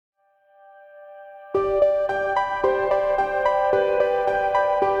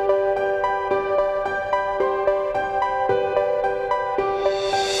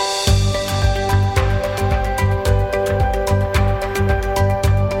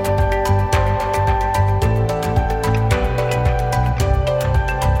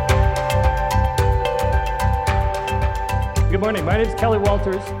My name is Kelly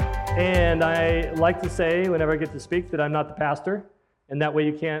Walters, and I like to say whenever I get to speak that I'm not the pastor, and that way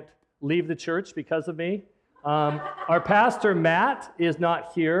you can't leave the church because of me. Our pastor, Matt, is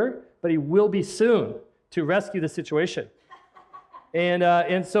not here, but he will be soon to rescue the situation.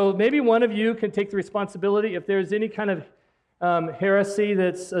 And so maybe one of you can take the responsibility if there's any kind of heresy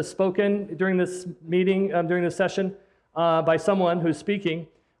that's spoken during this meeting, during this session, by someone who's speaking,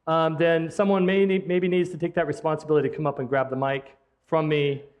 then someone maybe needs to take that responsibility to come up and grab the mic from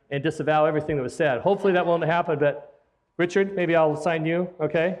me and disavow everything that was said. Hopefully that won't happen, but Richard, maybe I'll assign you,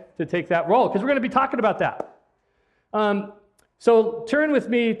 okay, to take that role, because we're going to be talking about that. So turn with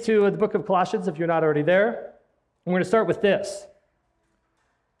me to the book of Colossians if you're not already there. I'm going to start with this.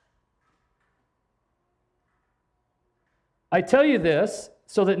 I tell you this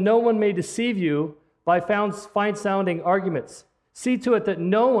so that no one may deceive you by fine-sounding arguments. See to it that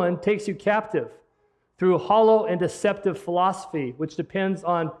no one takes you captive through hollow and deceptive philosophy, which depends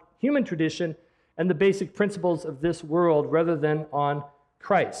on human tradition and the basic principles of this world rather than on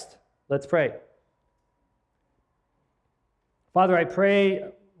Christ. Let's pray. Father, I pray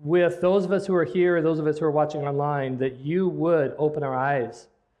with those of us who are here, those of us who are watching online, that you would open our eyes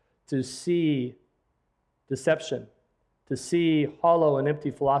to see deception, to see hollow and empty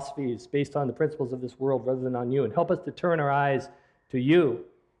philosophies based on the principles of this world rather than on you, and help us to turn our eyes to you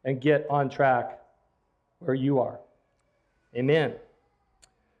and get on track where you are. Amen. I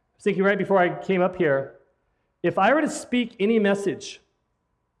was thinking right before I came up here, if I were to speak any message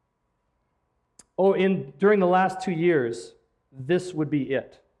during the last 2 years, this would be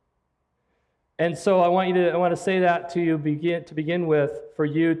it. And so I want to say that to you to begin with, for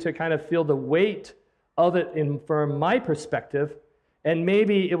you to kind of feel the weight of it from my perspective, and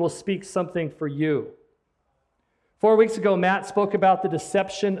maybe it will speak something for you. 4 weeks ago, Matt spoke about the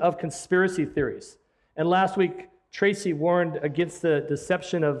deception of conspiracy theories. And last week, Tracy warned against the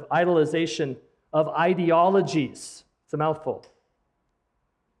deception of idolization of ideologies. It's a mouthful,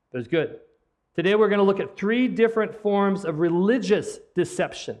 but it's good. Today, we're going to look at 3 different forms of religious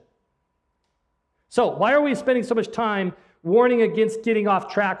deception. So, why are we spending so much time warning against getting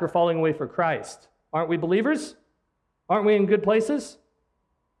off track or falling away from Christ? Aren't we believers? Aren't we in good places?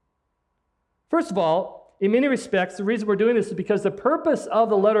 First of all, in many respects, the reason we're doing this is because the purpose of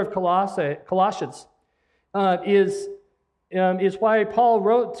the letter of Colossians is why Paul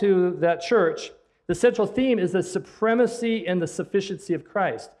wrote to that church. The central theme is the supremacy and the sufficiency of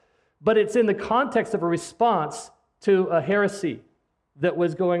Christ. But it's in the context of a response to a heresy that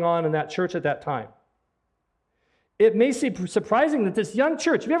was going on in that church at that time. It may seem surprising that this young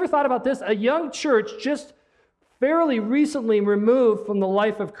church, have you ever thought about this? A young church just fairly recently removed from the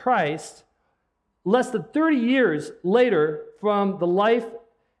life of Christ, less than 30 years later from the life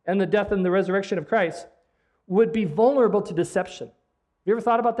and the death and the resurrection of Christ, would be vulnerable to deception. Have you ever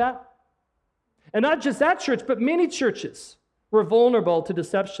thought about that? And not just that church, but many churches were vulnerable to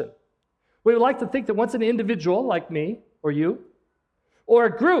deception. We would like to think that once an individual like me or you, or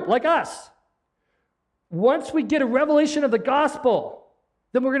a group like us, once we get a revelation of the gospel,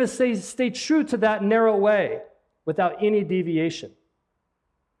 then we're going to stay true to that narrow way without any deviation.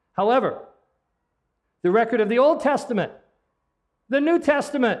 However, the record of the Old Testament, the New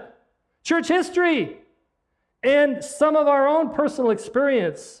Testament, church history, and some of our own personal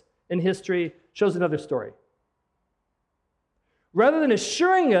experience in history shows another story. Rather than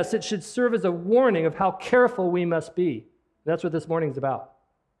assuring us, it should serve as a warning of how careful we must be. That's what this morning's about.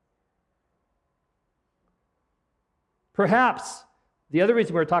 Perhaps the other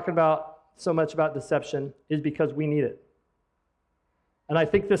reason we're talking about so much about deception is because we need it. And I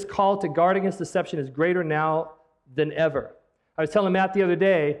think this call to guard against deception is greater now than ever. I was telling Matt the other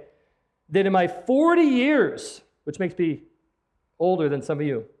day that in my 40 years, which makes me older than some of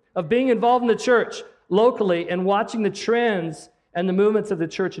you, of being involved in the church locally and watching the trends and the movements of the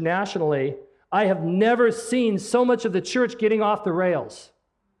church nationally, I have never seen so much of the church getting off the rails.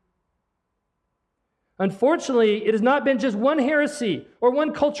 Unfortunately, it has not been just one heresy or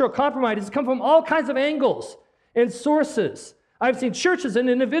one cultural compromise. It's come from all kinds of angles and sources. I've seen churches and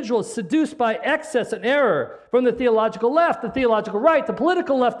individuals seduced by excess and error from the theological left, the theological right, the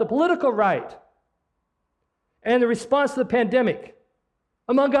political left, the political right, and the response to the pandemic,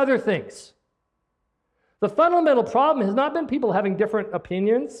 among other things. The fundamental problem has not been people having different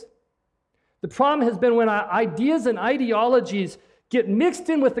opinions. The problem has been when ideas and ideologies get mixed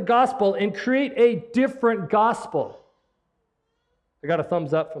in with the gospel and create a different gospel. I got a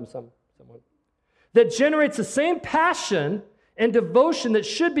thumbs up from someone. That generates the same passion and devotion that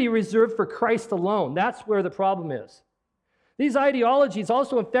should be reserved for Christ alone. That's where the problem is. These ideologies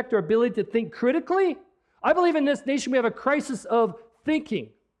also affect our ability to think critically I believe in this nation we have a crisis of thinking,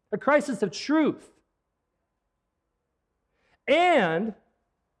 a crisis of truth. And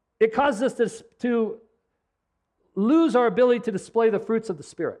it causes us to lose our ability to display the fruits of the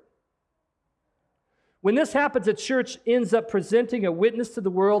Spirit. When this happens, a church ends up presenting a witness to the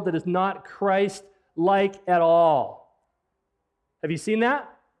world that is not Christ-like at all. Have you seen that?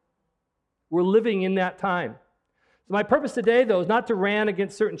 We're living in that time. So my purpose today, though, is not to rant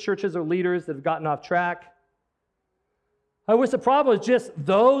against certain churches or leaders that have gotten off track. I wish the problem was just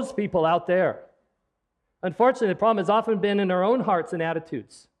those people out there. Unfortunately, the problem has often been in our own hearts and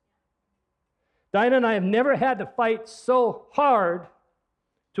attitudes. Diana and I have never had to fight so hard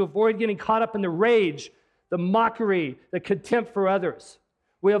to avoid getting caught up in the rage, the mockery, the contempt for others.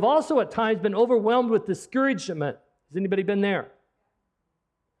 We have also at times been overwhelmed with discouragement. Has anybody been there?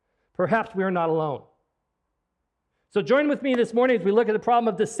 Perhaps we are not alone. So join with me this morning as we look at the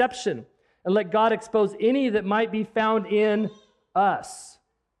problem of deception and let God expose any that might be found in us.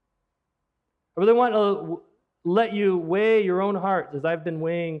 I really want to let you weigh your own heart as I've been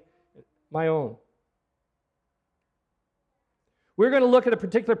weighing my own. We're going to look at a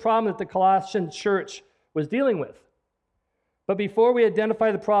particular problem that the Colossian church was dealing with. But before we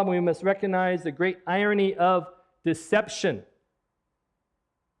identify the problem, we must recognize the great irony of deception.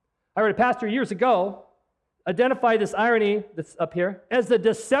 I heard a pastor years ago identify this irony that's up here as the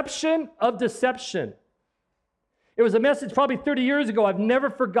deception of deception. It was a message probably 30 years ago. I've never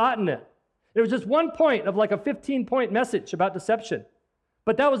forgotten it. It was just one point of like a 15-point message about deception.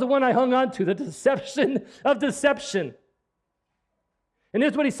 But that was the one I hung on to, the deception of deception. And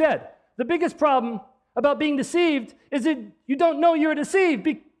here's what he said. The biggest problem about being deceived is that you don't know you're deceived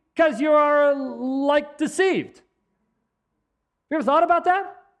because you are like deceived. You ever thought about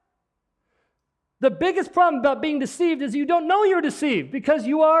that? The biggest problem about being deceived is you don't know you're deceived because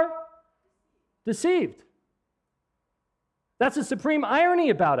you are deceived. That's the supreme irony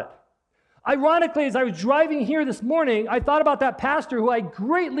about it. Ironically, as I was driving here this morning, I thought about that pastor who I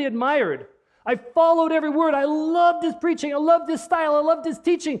greatly admired. I followed every word. I loved his preaching. I loved his style. I loved his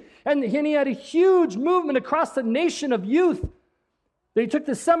teaching. And he had a huge movement across the nation of youth. They took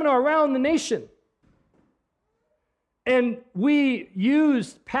the seminar around the nation. And we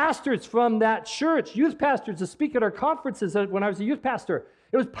used pastors from that church, youth pastors, to speak at our conferences when I was a youth pastor.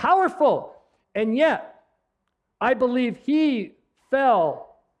 It was powerful. And yet, I believe he fell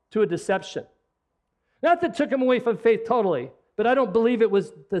to a deception. Not that took him away from faith totally, but I don't believe it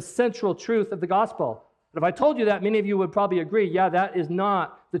was the central truth of the gospel. But if I told you that, many of you would probably agree, yeah, that is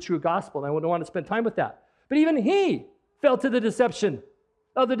not the true gospel, and I wouldn't want to spend time with that. But even he fell to the deception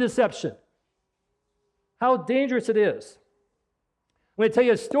of the deception. How dangerous it is. I'm going to tell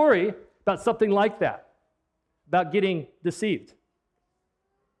you a story about something like that, about getting deceived.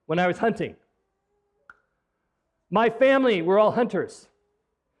 When I was hunting, my family were all hunters.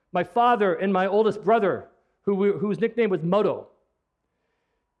 My father and my oldest brother, whose nickname was Moto,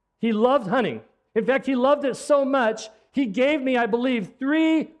 he loved hunting. In fact, he loved it so much, he gave me, I believe,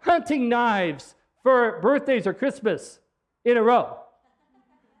 3 hunting knives for birthdays or Christmas in a row.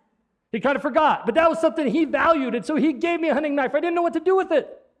 He kind of forgot, but that was something he valued, and so he gave me a hunting knife. I didn't know what to do with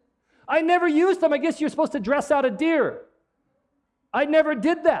it. I never used them. I guess you're supposed to dress out a deer. I never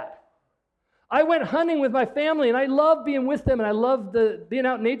did that. I went hunting with my family, and I loved being with them, and I loved being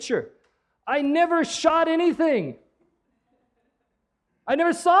out in nature. I never shot anything. I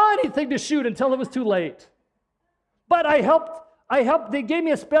never saw anything to shoot until it was too late. But I helped. They gave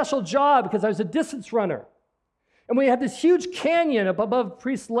me a special job because I was a distance runner. And we had this huge canyon up above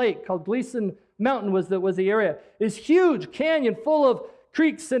Priest Lake called Gleason Mountain was the area. This huge canyon full of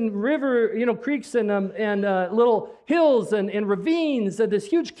creeks and creeks and little hills and ravines and this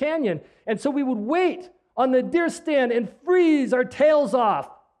huge canyon. And so we would wait on the deer stand and freeze our tails off,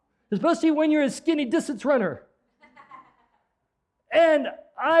 especially when you're a skinny distance runner. And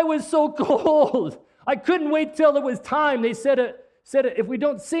I was so cold. I couldn't wait till it was time. They said if we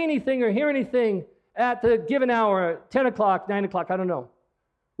don't see anything or hear anything at the given hour, 10 o'clock, 9 o'clock, I don't know,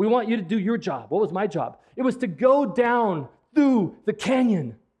 we want you to do your job. What was my job? It was to go down through the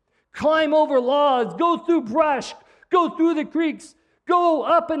canyon, climb over logs, go through brush, go through the creeks, go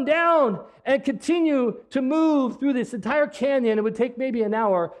up and down, and continue to move through this entire canyon. It would take maybe an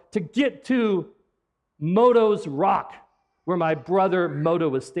hour to get to Moto's rock, where my brother Moto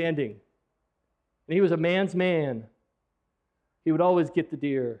was standing. And he was a man's man. He would always get the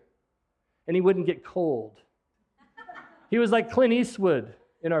deer, and he wouldn't get cold. He was like Clint Eastwood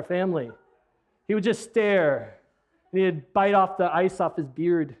in our family. He would just stare, and he'd bite off the ice off his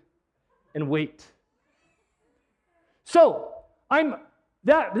beard and wait. So I'm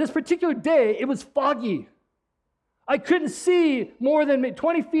This particular day, it was foggy. I couldn't see more than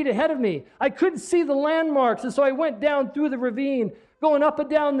 20 feet ahead of me. I couldn't see the landmarks, and so I went down through the ravine, going up and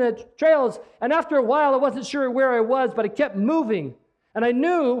down the trails, and after a while, I wasn't sure where I was, but I kept moving, and I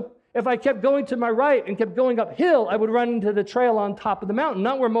knew if I kept going to my right and kept going uphill, I would run into the trail on top of the mountain,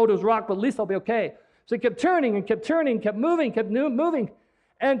 not where Moto's Rock, but at least I'll be okay. So I kept turning and kept turning, kept moving,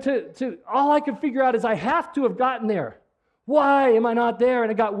 and to all I could figure out is I have to have gotten there. Why am I not there?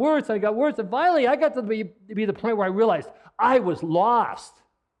 And it got worse, and finally I got to be the point where I realized I was lost.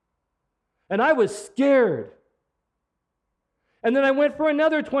 And I was scared. And then I went for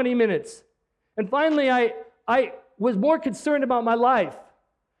another 20 minutes. And finally I was more concerned about my life.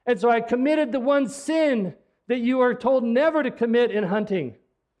 And so I committed the one sin that you are told never to commit in hunting.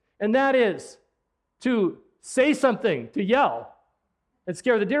 And that is to say something, to yell, and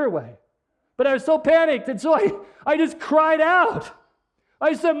scare the deer away. But I was so panicked, and so I just cried out.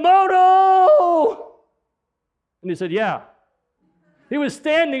 I said, Moto! And he said, yeah. He was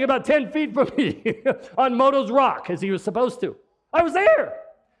standing about 10 feet from me on Moto's Rock, as he was supposed to. I was there.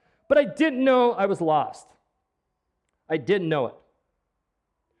 But I didn't know I was lost. I didn't know it.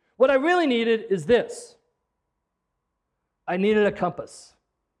 What I really needed is this. I needed a compass.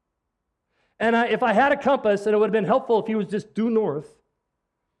 And if I had a compass, and it would have been helpful if he was just due north,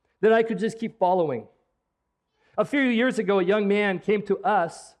 then I could just keep following. A few years ago, a young man came to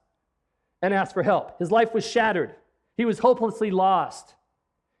us and asked for help. His life was shattered. He was hopelessly lost,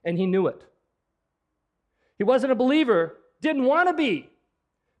 and he knew it. He wasn't a believer, didn't want to be,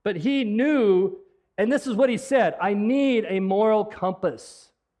 but he knew, and this is what he said, I need a moral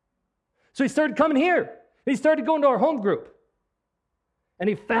compass. So he started coming here. He started going to our home group, and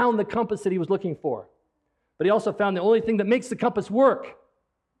he found the compass that he was looking for. But he also found the only thing that makes the compass work.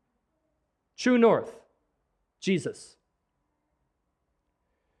 True north, Jesus.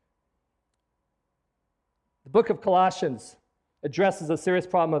 The book of Colossians addresses a serious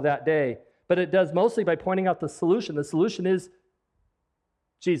problem of that day, but it does mostly by pointing out the solution. The solution is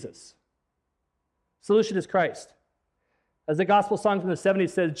Jesus. Solution is Christ. As the gospel song from the 70s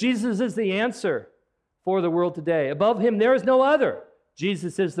says, Jesus is the answer for the world today. Above him, there is no other.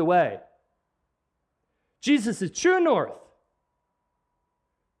 Jesus is the way. Jesus is true north.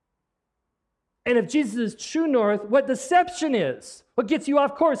 And if Jesus is true north, what deception is, what gets you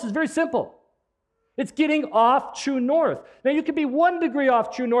off course is very simple. It's getting off true north. Now, you could be 1 degree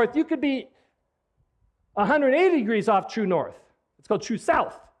off true north. You could be 180 degrees off true north. It's called true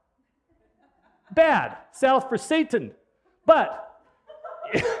south. Bad. South for Satan. But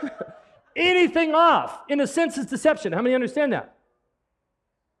anything off, in a sense, is deception. How many understand that?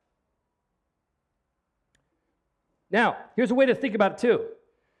 Now, here's a way to think about it, too.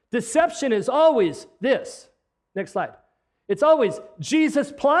 Deception is always this. Next slide. It's always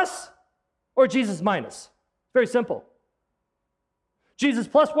Jesus plus or Jesus minus. Very simple. Jesus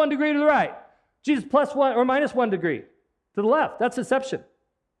plus 1 degree to the right. Jesus plus 1 or minus 1 degree to the left. That's deception.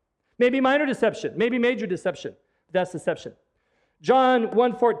 Maybe minor deception. Maybe major deception. That's deception. John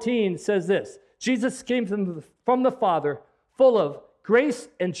 1:14 says this. Jesus came from the Father full of grace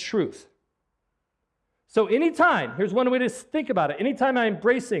and truth. So anytime, here's one way to think about it. Anytime I'm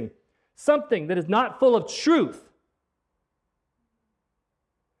embracing something that is not full of truth,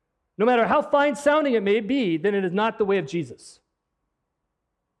 no matter how fine-sounding it may be, then it is not the way of Jesus.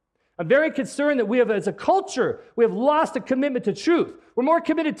 I'm very concerned that we have, as a culture, we have lost a commitment to truth. We're more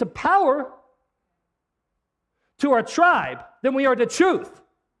committed to power, to our tribe, than we are to truth.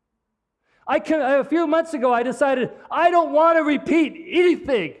 A few months ago, I decided I don't want to repeat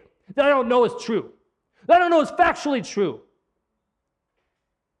anything that I don't know is true. That I don't know is factually true.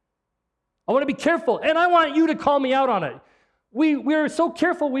 I want to be careful, and I want you to call me out on it. We're so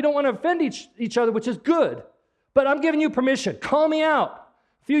careful we don't want to offend each other, which is good. But I'm giving you permission. Call me out.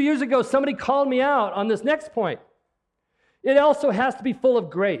 A few years ago, somebody called me out on this next point. It also has to be full of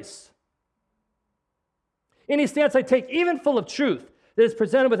grace. Any stance I take, even full of truth, that is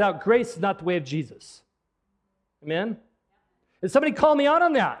presented without grace is not the way of Jesus. Amen? And somebody called me out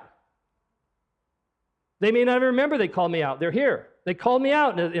on that. They may not even remember they called me out. They're here. They called me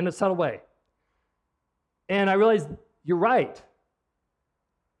out in a subtle way. And I realized, you're right.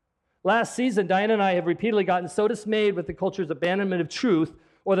 Last season, Diana and I have repeatedly gotten so dismayed with the culture's abandonment of truth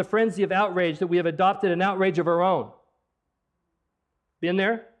or the frenzy of outrage that we have adopted an outrage of our own. Been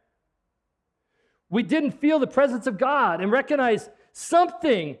there? We didn't feel the presence of God and recognize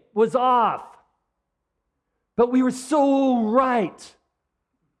something was off. But we were so right.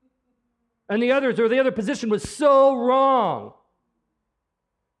 And the other position was so wrong.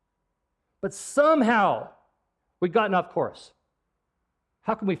 But somehow, we'd gotten off course.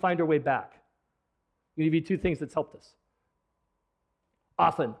 How can we find our way back? I'll give you two things that's helped us.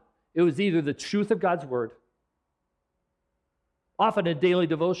 Often, it was either the truth of God's word, often in daily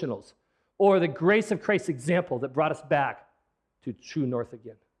devotionals, or the grace of Christ's example that brought us back to true north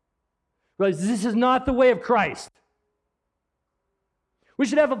again. Realize this is not the way of Christ. We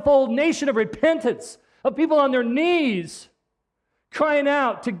should have a full nation of repentance, of people on their knees crying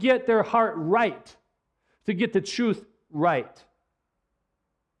out to get their heart right, to get the truth right.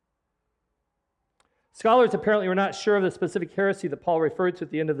 Scholars apparently were not sure of the specific heresy that Paul referred to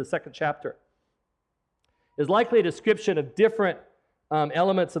at the end of the second chapter. It's likely a description of different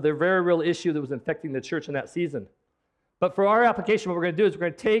elements of the very real issue that was infecting the church in that season. But for our application, what we're going to do is we're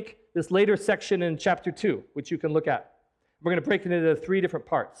going to take this later section in chapter 2, which you can look at. We're going to break it into 3 different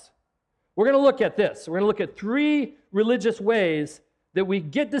parts. We're going to look at this. We're going to look at 3 religious ways that we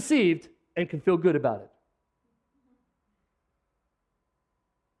get deceived and can feel good about it.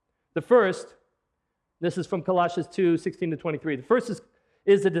 The first, this is from Colossians 2, 16 to 23. The first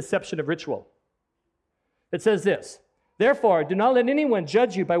is the deception of ritual. It says this, therefore, do not let anyone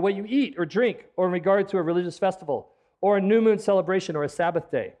judge you by what you eat or drink or in regard to a religious festival or a new moon celebration or a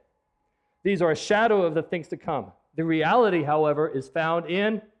Sabbath day. These are a shadow of the things to come. The reality, however, is found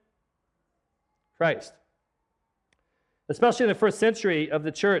in Christ. Especially in the first century of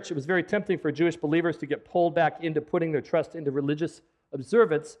the church, it was very tempting for Jewish believers to get pulled back into putting their trust into religious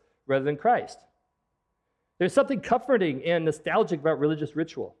observance rather than Christ. There's something comforting and nostalgic about religious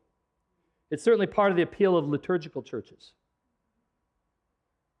ritual. It's certainly part of the appeal of liturgical churches.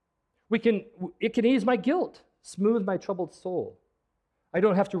 It can ease my guilt, smooth my troubled soul. I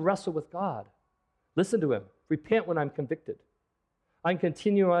don't have to wrestle with God. Listen to him. Repent when I'm convicted. I can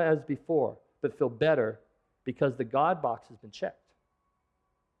continue as before, but feel better because the God box has been checked.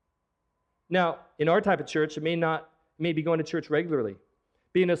 Now, in our type of church, it may be going to church regularly,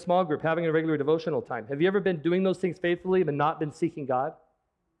 being in a small group, having a regular devotional time. Have you ever been doing those things faithfully but not been seeking God?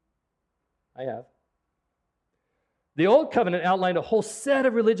 I have. The Old Covenant outlined a whole set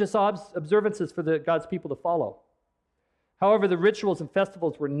of religious observances for God's people to follow. However, the rituals and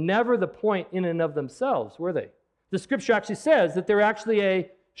festivals were never the point in and of themselves, were they? The scripture actually says that they're actually a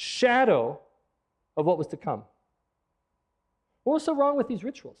shadow of what was to come. What was so wrong with these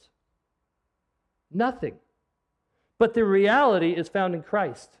rituals? Nothing. But the reality is found in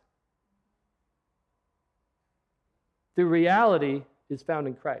Christ. The reality is found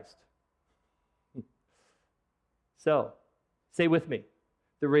in Christ. So, say with me,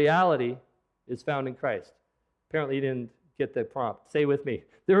 the reality is found in Christ. Apparently you didn't get the prompt. Say with me,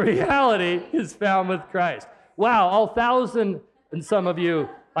 the reality is found with Christ. Wow, all 1,000 and some of you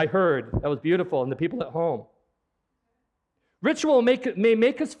I heard. That was beautiful, and the people at home. Ritual may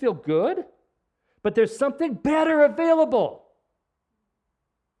make us feel good, but there's something better available.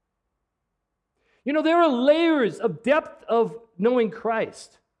 You know, there are layers of depth of knowing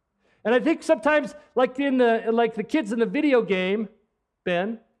Christ. And I think sometimes, like the kids in the video game,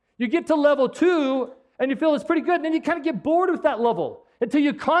 Ben, you get to level 2 and you feel it's pretty good, and then you kind of get bored with that level until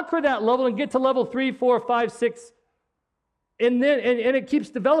you conquer that level and get to level 3, 4, 5, 6, and then it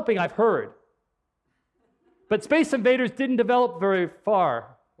keeps developing, I've heard. But Space Invaders didn't develop very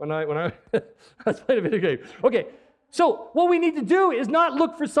far when I was playing a video game. Okay, so what we need to do is not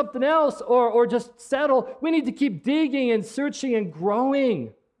look for something else or just settle. We need to keep digging and searching and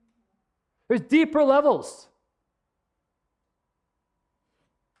growing. There's deeper levels.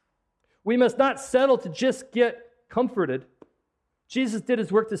 We must not settle to just get comforted. Jesus did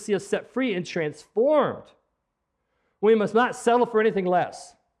his work to see us set free and transformed. We must not settle for anything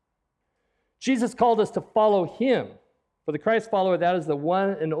less. Jesus called us to follow him. For the Christ follower, that is the one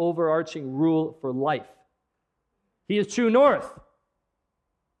and overarching rule for life. He is true north.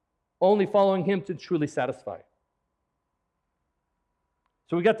 Only following him to truly satisfy.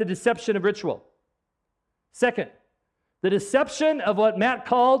 So we got the deception of ritual. Second, the deception of what Matt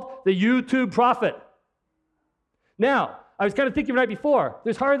called the YouTube prophet. Now, I was kind of thinking right before,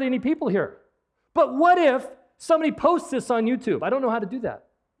 there's hardly any people here. But what if somebody posts this on YouTube? I don't know how to do that,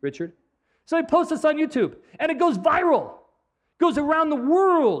 Richard. Somebody posts this on YouTube, and it goes viral. It goes around the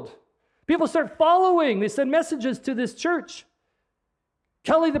world. People start following. They send messages to this church.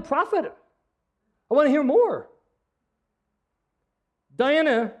 Kelly the prophet. I want to hear more.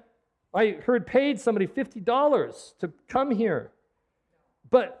 Diana, I heard paid somebody $50 to come here.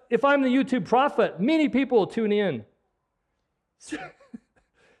 But if I'm the YouTube prophet, many people will tune in.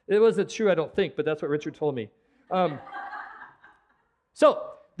 It wasn't true, I don't think, but that's what Richard told me. So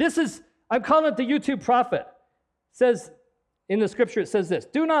I'm calling it the YouTube prophet. It says in the scripture, it says this: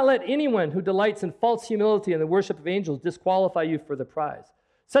 do not let anyone who delights in false humility and the worship of angels disqualify you for the prize.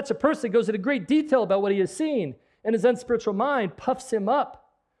 Such a person goes into great detail about what he has seen, and his unspiritual mind puffs him up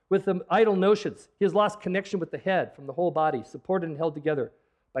with the idle notions. He has lost connection with the head from the whole body, supported and held together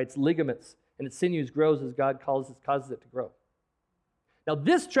by its ligaments, and its sinews grows as God causes it to grow. Now,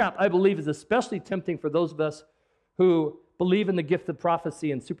 this trap, I believe, is especially tempting for those of us who believe in the gift of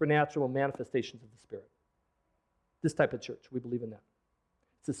prophecy and supernatural manifestations of the Spirit. This type of church, we believe in that.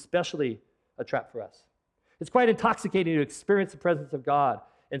 It's especially a trap for us. It's quite intoxicating to experience the presence of God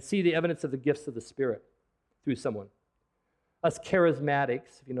and see the evidence of the gifts of the Spirit through someone. Us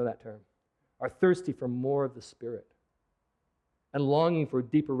charismatics, if you know that term, are thirsty for more of the Spirit and longing for a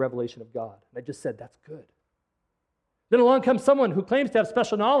deeper revelation of God. And I just said, that's good. Then along comes someone who claims to have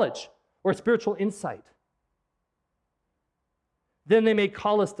special knowledge or spiritual insight. Then they may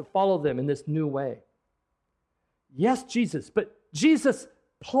call us to follow them in this new way. Yes, Jesus, but Jesus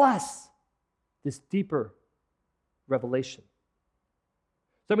plus this deeper revelation.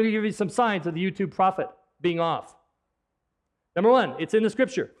 So I'm going to give you some signs of the YouTube prophet being off. Number one, it's in the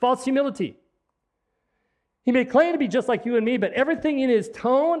scripture, false humility. He may claim to be just like you and me, but everything in his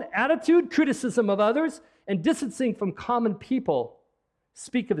tone, attitude, criticism of others, and distancing from common people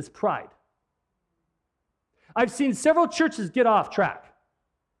speak of his pride. I've seen several churches get off track.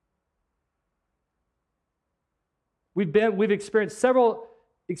 We've experienced several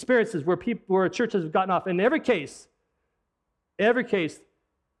experiences where churches have gotten off. In every case,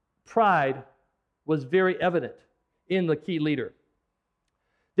 pride was very evident in the key leader.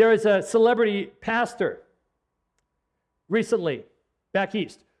 There is a celebrity pastor recently, back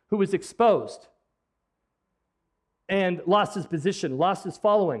east, who was exposed and lost his position, lost his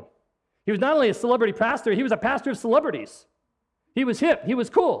following. He was not only a celebrity pastor, he was a pastor of celebrities. He was hip, he was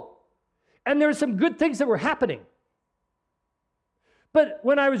cool. And there were some good things that were happening. But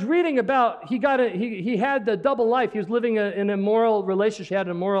when I was reading about, he had the double life. He was living in an immoral relationship. He had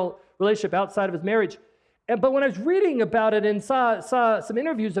an immoral relationship outside of his marriage. But when I was reading about it and saw some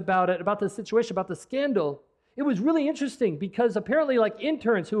interviews about it, about the situation, about the scandal, it was really interesting because apparently like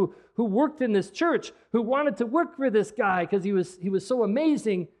interns who worked in this church, who wanted to work for this guy because he was so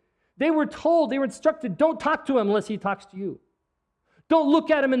amazing, they were instructed, don't talk to him unless he talks to you. Don't look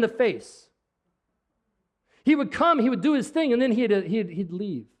at him in the face. He would come, he would do his thing, and then he'd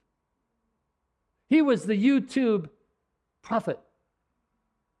leave. He was the YouTube prophet.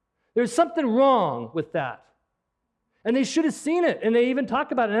 There's something wrong with that. And they should have seen it, and they even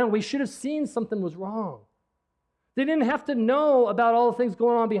talk about it now. We should have seen something was wrong. They didn't have to know about all the things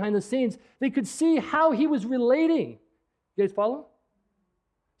going on behind the scenes. They could see how he was relating. You guys follow?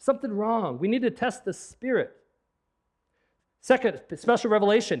 Something wrong. We need to test the spirit. Second, special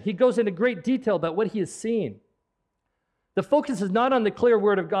revelation. He goes into great detail about what he has seen. The focus is not on the clear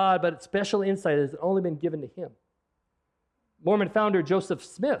word of God, but special insight has only been given to him. Mormon founder Joseph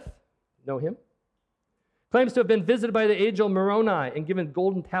Smith, know him? Claims to have been visited by the angel Moroni and given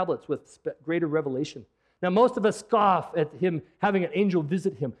golden tablets with greater revelation. Now, most of us scoff at him having an angel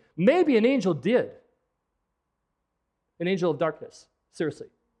visit him. Maybe an angel did. An angel of darkness. Seriously.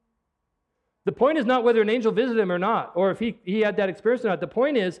 The point is not whether an angel visited him or not, or if he had that experience or not. The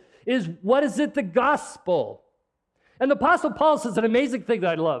point is what is it the gospel? And the Apostle Paul says an amazing thing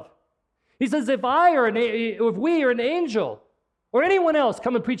that I love. He says, if we or an angel or anyone else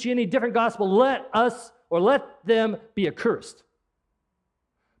come and preach any different gospel, let them be accursed.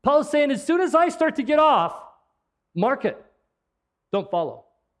 Paul is saying, as soon as I start to get off, mark it. Don't follow.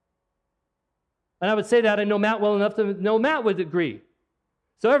 And I would say that I know Matt well enough to know Matt would agree.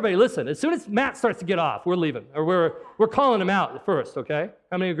 So everybody, listen, as soon as Matt starts to get off, we're leaving. Or we're calling him out first, okay?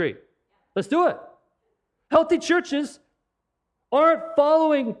 How many agree? Let's do it. Healthy churches aren't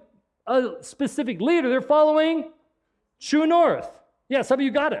following a specific leader. They're following true north. Yeah, some of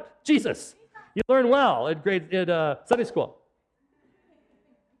you got it. Jesus. You learn well at Sunday school.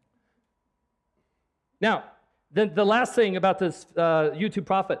 Now, the last thing about this YouTube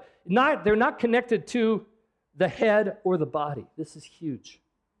prophet, they're not connected to the head or the body. This is huge.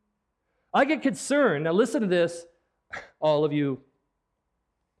 I get concerned. Now listen to this, all of you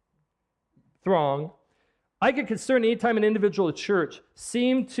throng. I get concerned anytime an individual at church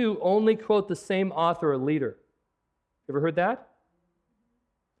seem to only quote the same author or leader. Ever heard that?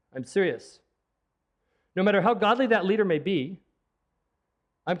 I'm serious. No matter how godly that leader may be,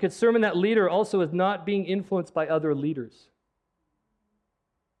 I'm concerned when that leader also is not being influenced by other leaders.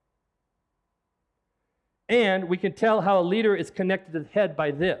 And we can tell how a leader is connected to the head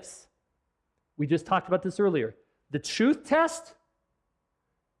by this. We just talked about this earlier. The truth test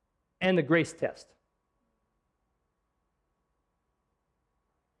and the grace test.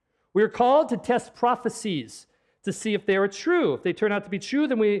 We are called to test prophecies to see if they are true. If they turn out to be true,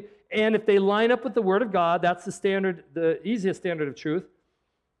 and if they line up with the Word of God, that's the standard, the easiest standard of truth.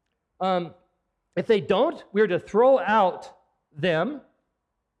 If they don't, we're to throw out them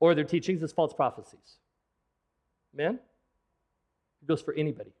or their teachings as false prophecies. Amen? It goes for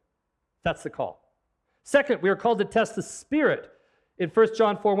anybody. That's the call. Second, we are called to test the Spirit. In 1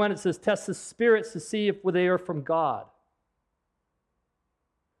 John 4:1, it says, test the spirits to see if they are from God.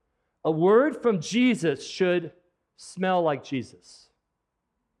 A word from Jesus should smell like Jesus.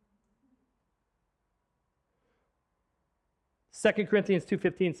 2 Corinthians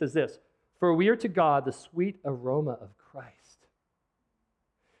 2:15 says this, for we are to God the sweet aroma of Christ.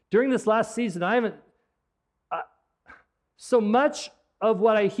 During this last season, so much of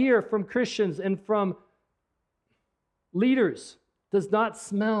what I hear from Christians and from leaders does not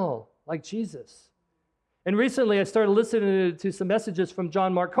smell like Jesus. And recently I started listening to some messages from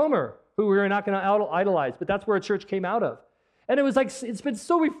John Mark Comer, who we're not going to idolize, but that's where a church came out of. And it was like, it's been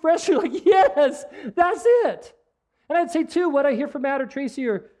so refreshing, like, yes, that's it. And I'd say, too, what I hear from Matt or Tracy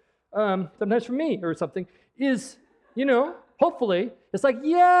or sometimes from me or something is, hopefully, it's like,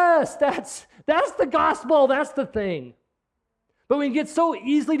 yes, that's the gospel, that's the thing. But we get so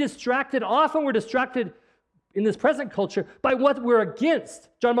easily distracted. Often we're distracted in this present culture by what we're against.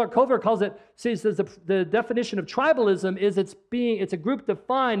 John Mark Comer says the definition of tribalism is it's a group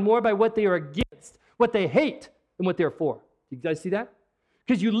defined more by what they are against, what they hate, than what they're for. You guys see that?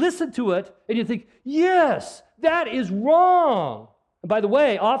 Because you listen to it and you think, yes, that is wrong. And by the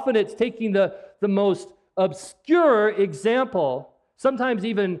way, often it's taking the most obscure example, sometimes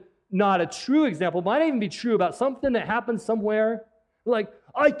even not a true example, might even be true about something that happened somewhere. Like,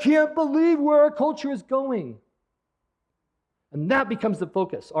 I can't believe where our culture is going. And that becomes the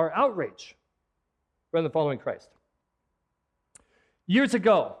focus, our outrage, rather than following Christ. Years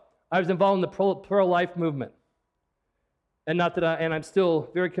ago, I was involved in the pro-life movement. And I'm still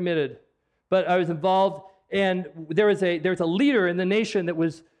very committed, but I was involved, and there was a leader in the nation that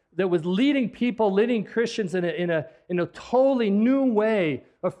was leading people, leading Christians in a totally new way,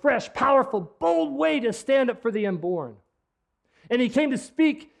 a fresh, powerful, bold way to stand up for the unborn. And he came to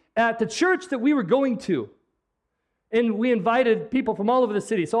speak at the church that we were going to. And we invited people from all over the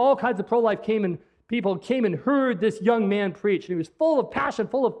city. So all kinds of pro-life people came and heard this young man preach. And he was full of passion,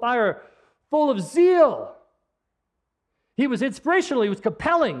 full of fire, full of zeal. He was inspirational. He was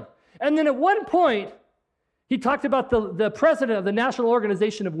compelling. And then at one point, he talked about the president of the National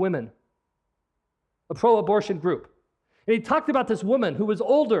Organization of Women, a pro-abortion group. And he talked about this woman who was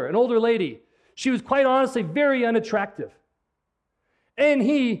older, an older lady. She was quite honestly very unattractive. And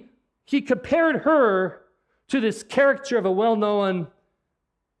he compared her to this character of a well-known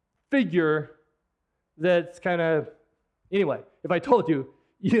figure that's kind of, anyway, if I told you,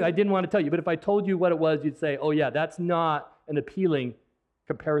 I didn't want to tell you, but if I told you what it was, you'd say, oh yeah, that's not an appealing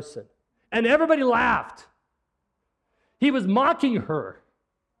comparison. And everybody laughed. He was mocking her.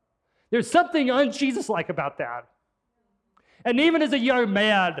 There's something un-Jesus-like about that. And even as a young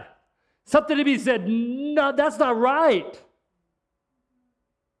man, something to be said, no, that's not right.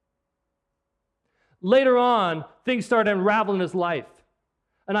 Later on, things started unraveling in his life.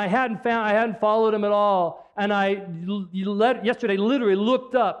 And I hadn't followed him at all. And yesterday literally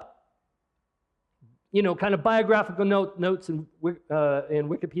looked up, kind of biographical notes in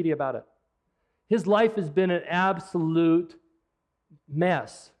Wikipedia about it. His life has been an absolute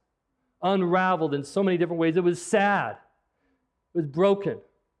mess, unraveled in so many different ways. It was sad. It was broken.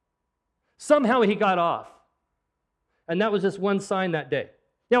 Somehow he got off. And that was just one sign that day.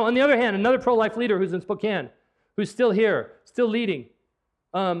 Now, on the other hand, another pro-life leader who's in Spokane, who's still here, still leading,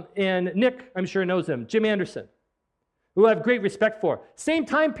 and Nick, I'm sure, knows him, Jim Anderson, who I have great respect for. Same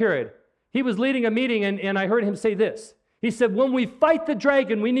time period, he was leading a meeting, and I heard him say this. He said, when we fight the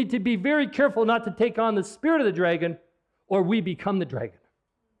dragon, we need to be very careful not to take on the spirit of the dragon, or we become the dragon.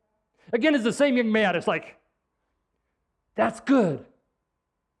 Again, it's the same young man. It's like, that's good. And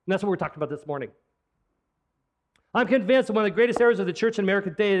that's what we're talking about this morning. I'm convinced that one of the greatest errors of the church in America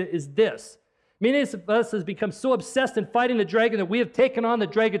today is this. Many of us has become so obsessed in fighting the dragon that we have taken on the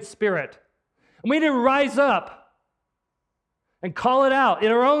dragon spirit. And we need to rise up and call it out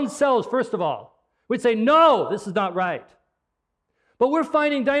in our own selves, first of all. We'd say, no, this is not right. But we're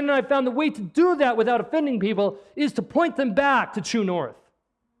finding, Diane and I found the way to do that without offending people is to point them back to true north.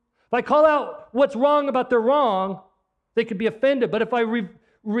 If I call out what's wrong about their wrong, they could be offended. But if I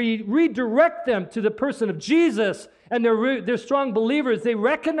redirect them to the person of Jesus, and they're strong believers, they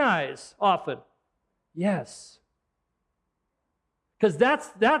recognize often, yes. Because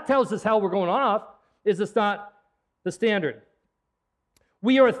that tells us how we're going off, is it's not the standard.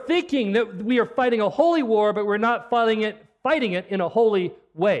 We are thinking that we are fighting a holy war, but we're not fighting it in a holy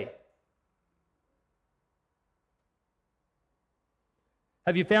way.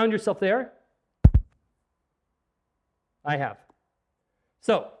 Have you found yourself there? I have.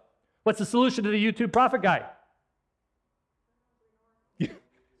 So, what's the solution to the YouTube prophet guy?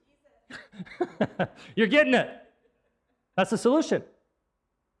 You're getting it. That's the solution.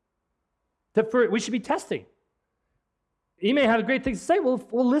 We should be testing. He may have great things to say. Well,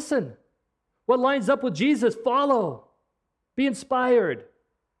 listen. What lines up with Jesus? Follow. Be inspired.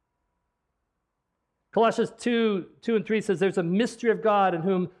 Colossians 2:3 says, there's a mystery of God in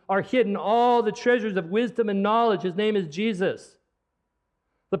whom are hidden all the treasures of wisdom and knowledge. His name is Jesus.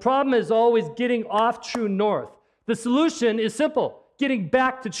 The problem is always getting off true north. The solution is simple, getting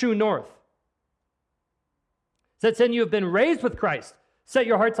back to true north. It says, and you have been raised with Christ. Set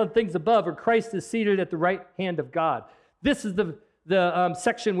your hearts on things above, where Christ is seated at the right hand of God. This is the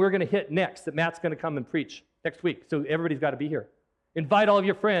section we're going to hit next, that Matt's going to come and preach next week. So everybody's got to be here. Invite all of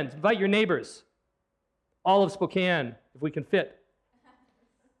your friends. Invite your neighbors. All of Spokane, if we can fit.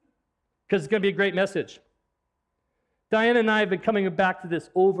 Because it's going to be a great message. Diana and I have been coming back to this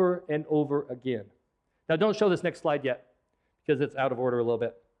over and over again. Now, don't show this next slide yet, because it's out of order a little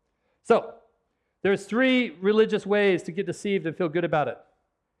bit. So, there's 3 religious ways to get deceived and feel good about it.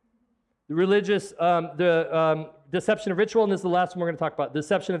 The deception of ritual, and this is the last one we're going to talk about.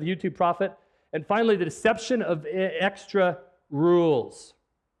 Deception of the YouTube prophet. And finally, the deception of extra rules.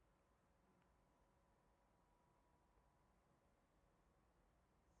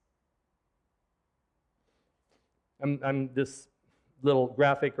 I'm this little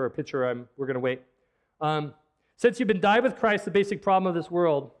graphic or a picture, we're going to wait. Since you've been died with Christ, the basic problem of this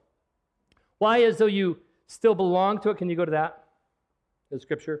world, why, as though you still belong to it? Can you go to that? The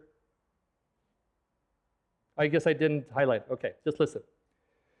scripture? I guess I didn't highlight. Okay, just listen.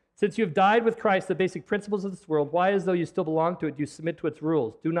 Since you have died with Christ, the basic principles of this world, why, as though you still belong to it, do you submit to its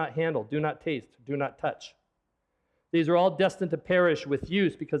rules? Do not handle, do not taste, do not touch. These are all destined to perish with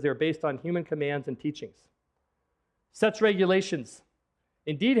use because they are based on human commands and teachings. Such regulations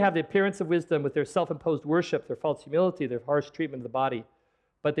indeed have the appearance of wisdom with their self-imposed worship, their false humility, their harsh treatment of the body,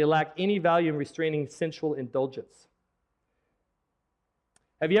 but they lack any value in restraining sensual indulgence.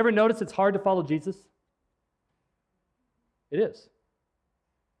 Have you ever noticed it's hard to follow Jesus? It is.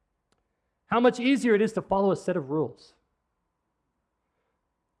 How much easier it is to follow a set of rules.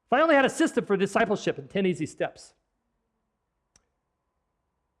 If I only had a system for discipleship and 10 easy steps,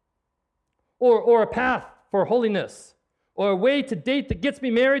 or a path for holiness, or a way to date that gets me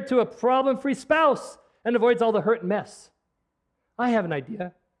married to a problem-free spouse and avoids all the hurt and mess. I have an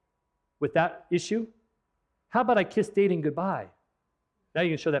idea with that issue. How about I kiss dating goodbye? Now you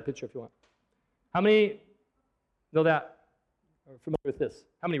can show that picture if you want. How many know that? Or familiar with this?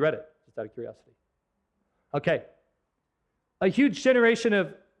 How many read it? Just out of curiosity. Okay. A huge generation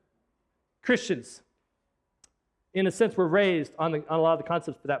of Christians, in a sense, were raised on a lot of the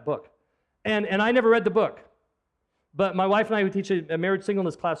concepts for that book. And I never read the book. But my wife and I, who teach a marriage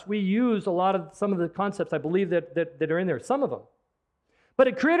singleness class, we use some of the concepts, I believe, that are in there, some of them. But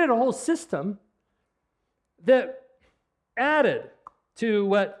it created a whole system that added to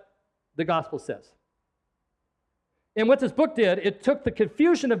what the gospel says. And what this book did, it took the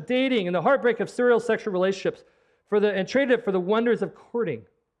confusion of dating and the heartbreak of serial sexual relationships and traded it for the wonders of courting,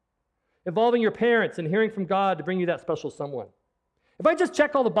 involving your parents and hearing from God to bring you that special someone. If I just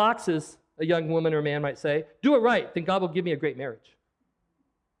check all the boxes, a young woman or man might say, do it right, then God will give me a great marriage.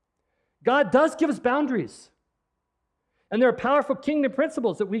 God does give us boundaries. And there are powerful kingdom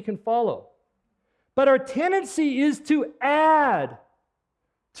principles that we can follow. But our tendency is to add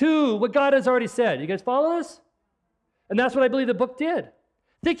to what God has already said. You guys follow this? And that's what I believe the book did.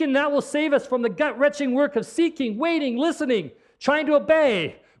 Thinking that will save us from the gut-wrenching work of seeking, waiting, listening, trying to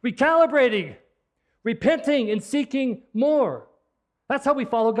obey, recalibrating, repenting, and seeking more. That's how we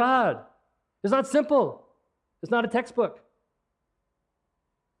follow God. It's not simple. It's not a textbook.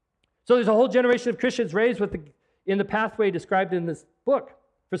 So there's a whole generation of Christians raised in the pathway described in this book.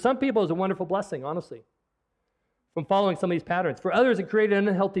 For some people, it's a wonderful blessing, honestly, from following some of these patterns. For others, it created an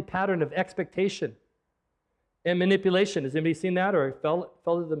unhealthy pattern of expectation and manipulation. Has anybody seen that or felt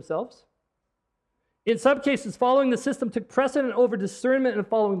it themselves? In some cases, following the system took precedent over discernment and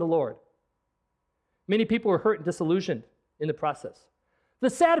following the Lord. Many people were hurt and disillusioned in the process. The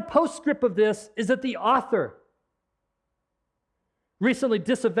sad postscript of this is that the author recently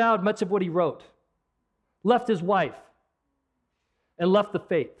disavowed much of what he wrote, left his wife, and left the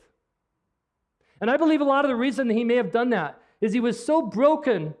faith. And I believe a lot of the reason he may have done that is he was so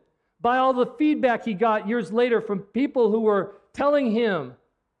broken by all the feedback he got years later from people who were telling him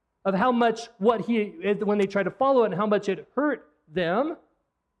of how much when they tried to follow it and how much it hurt them,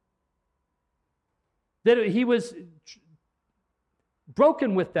 that he was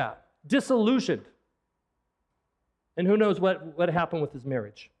broken with that, disillusioned. And who knows what happened with his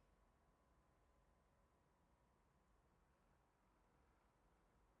marriage.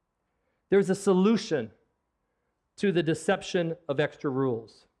 There's a solution to the deception of extra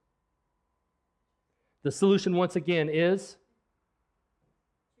rules. The solution, once again, is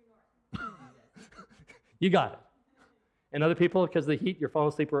you got it. And other people, because of the heat, you're falling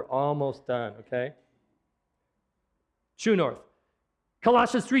asleep, we're almost done, okay? True north.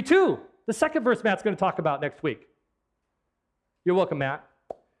 Colossians 3:2, the second verse Matt's going to talk about next week. You're welcome, Matt.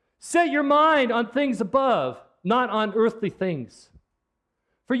 Set your mind on things above, not on earthly things.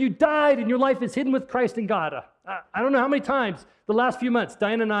 For you died, and your life is hidden with Christ in God. I don't know how many times the last few months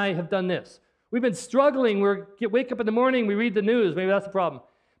Diane and I have done this. We've been struggling. We wake up in the morning, we read the news. Maybe that's the problem.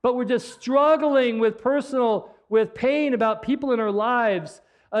 But we're just struggling with pain about people in our lives,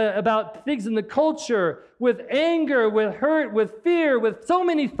 about things in the culture, with anger, with hurt, with fear, with so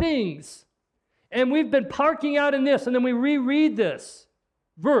many things. And we've been parking out in this, and then we reread this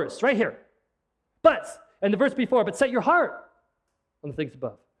verse right here. And the verse before, but set your heart on the things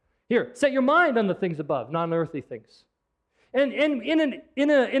above. Here, set your mind on the things above, not on earthly things. And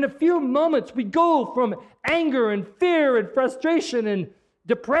in a few moments, we go from anger and fear and frustration and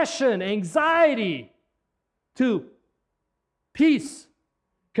depression, anxiety, to peace,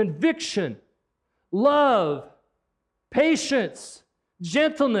 conviction, love, patience,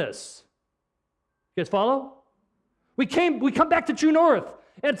 gentleness. You guys follow? We come back to true north,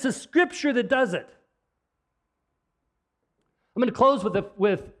 and it's the Scripture that does it. I'm going to close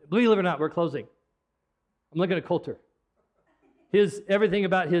with believe it or not, we're closing. I'm looking at Coulter. Everything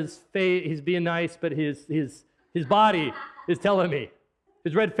about his face, he's being nice, but his body is telling me,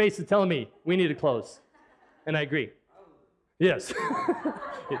 his red face is telling me, we need to close. And I agree. Yes.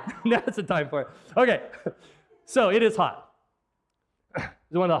 Now's the time for it. Okay. So it is hot. It's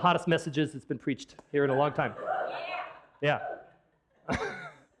one of the hottest messages that's been preached here in a long time. Yeah.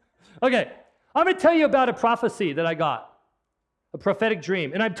 Okay. I'm going to tell you about a prophecy that I got. A prophetic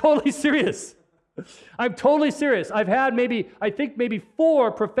dream. And I'm totally serious. I'm totally serious. I've had maybe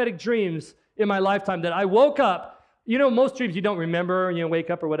 4 prophetic dreams in my lifetime that I woke up. You know, most dreams you don't remember, wake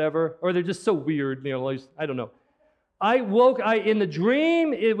up or whatever, or they're just so weird, I don't know. In the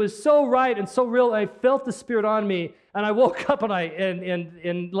dream, it was so right and so real, I felt the Spirit on me, and I woke up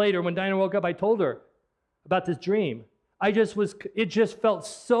and later, when Diana woke up, I told her about this dream. It just felt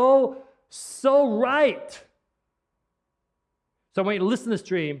so right. So I want you to listen to this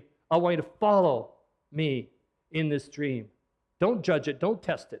dream. I want you to follow me in this dream. Don't judge it. Don't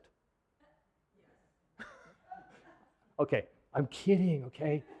test it. Okay, I'm kidding,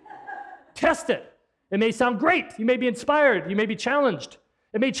 okay? Test it. It may sound great. You may be inspired. You may be challenged.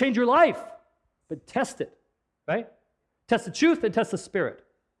 It may change your life. But test it, right? Test the truth and test the Spirit.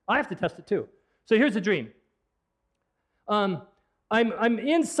 I have to test it too. So here's the dream. I'm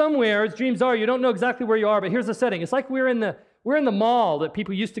in somewhere, as dreams are. You don't know exactly where you are, but here's the setting. It's like we're in the mall that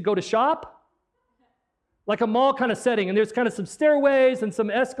people used to go to shop. Like a mall kind of setting, and there's kind of some stairways and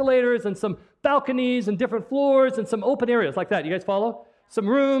some escalators and some balconies and different floors and some open areas like that. You guys follow? Some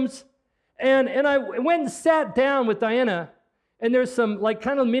rooms. And I went and sat down with Diana, and there's some like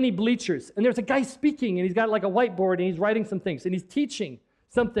kind of mini bleachers, and there's a guy speaking, and he's got like a whiteboard, and he's writing some things, and he's teaching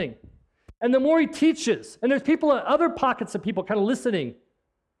something. And the more he teaches, and there's other pockets of people kind of listening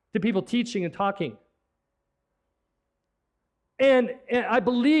to people teaching and talking. And I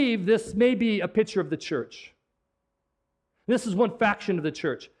believe this may be a picture of the church. This is one faction of the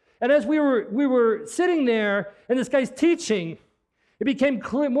church. And as we were sitting there, and this guy's teaching, it became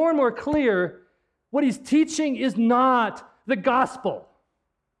more and more clear what he's teaching is not the gospel.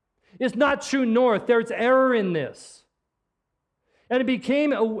 It's not true north. There's error in this. And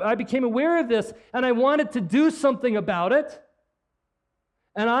I became aware of this, and I wanted to do something about it.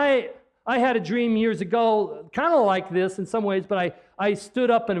 And I had a dream years ago, kind of like this in some ways, but I stood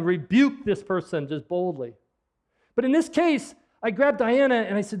up and rebuked this person just boldly. But in this case, I grabbed Diana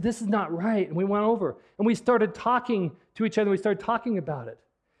and I said, this is not right. And we went over and we started talking to each other. We started talking about it.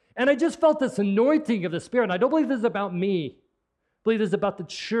 And I just felt this anointing of the Spirit. And I don't believe this is about me. I believe this is about the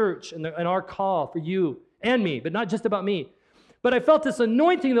church and our call for you and me, but not just about me. But I felt this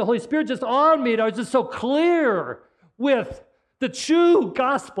anointing of the Holy Spirit just on me. And I was just so clear with the true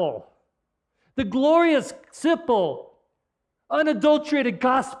gospel. The glorious, simple, unadulterated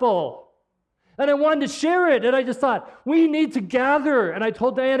gospel. And I wanted to share it. And I just thought, we need to gather. And I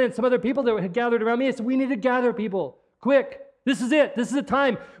told Diana and some other people that had gathered around me, I said, we need to gather people, quick. This is it. This is the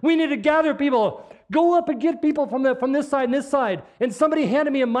time. We need to gather people. Go up and get people from this side and this side. And somebody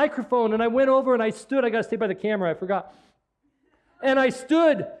handed me a microphone, and I went over and I stood. I got to stay by the camera. I forgot. And I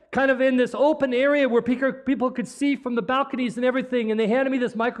stood kind of in this open area where people could see from the balconies and everything, and they handed me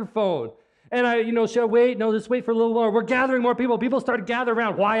this microphone. And I, should I wait? No, just wait for a little more. We're gathering more people. People started gathering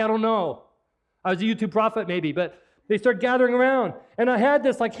around. Why? I don't know. I was a YouTube prophet maybe, but they started gathering around. And I had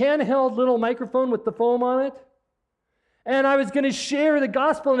this like handheld little microphone with the foam on it. And I was going to share the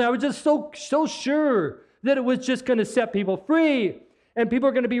gospel, and I was just so sure that it was just going to set people free, and people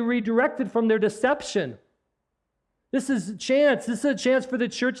are going to be redirected from their deception. This is a chance. This is a chance for the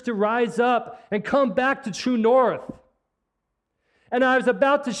church to rise up and come back to true north. And I was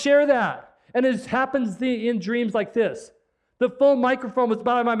about to share that. And it happens in dreams like this. The foam microphone was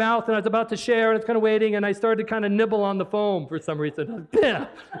by my mouth, and I was about to share, and it's kind of waiting, and I started to kind of nibble on the foam for some reason.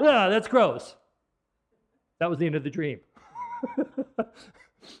 That's gross. That was the end of the dream.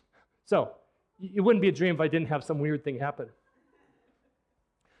 So, it wouldn't be a dream if I didn't have some weird thing happen.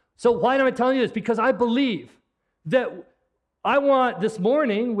 So why am I telling you this? Because I believe that I want this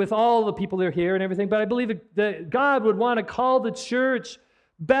morning, with all the people that are here and everything, but I believe that God would want to call the church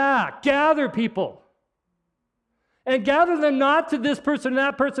back, gather people, and gather them not to this person,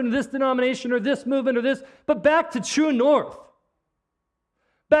 that person, or this denomination, or this movement, or this, but back to true north,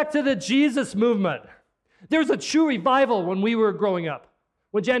 back to the Jesus movement. There was a true revival when we were growing up,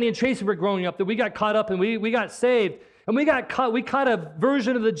 when Jenny and Tracy were growing up, that we got caught up and we got saved, and we caught a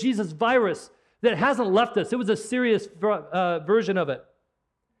version of the Jesus virus that hasn't left us. It was a serious version of it.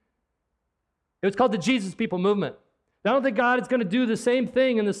 It was called the Jesus People movement. I don't think God is going to do the same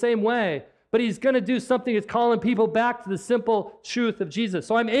thing in the same way, but he's going to do something that's calling people back to the simple truth of Jesus.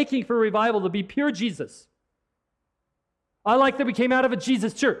 So I'm aching for revival to be pure Jesus. I like that we came out of a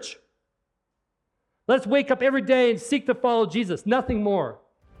Jesus church. Let's wake up every day and seek to follow Jesus. Nothing more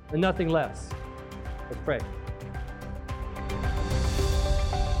and nothing less. Let's pray.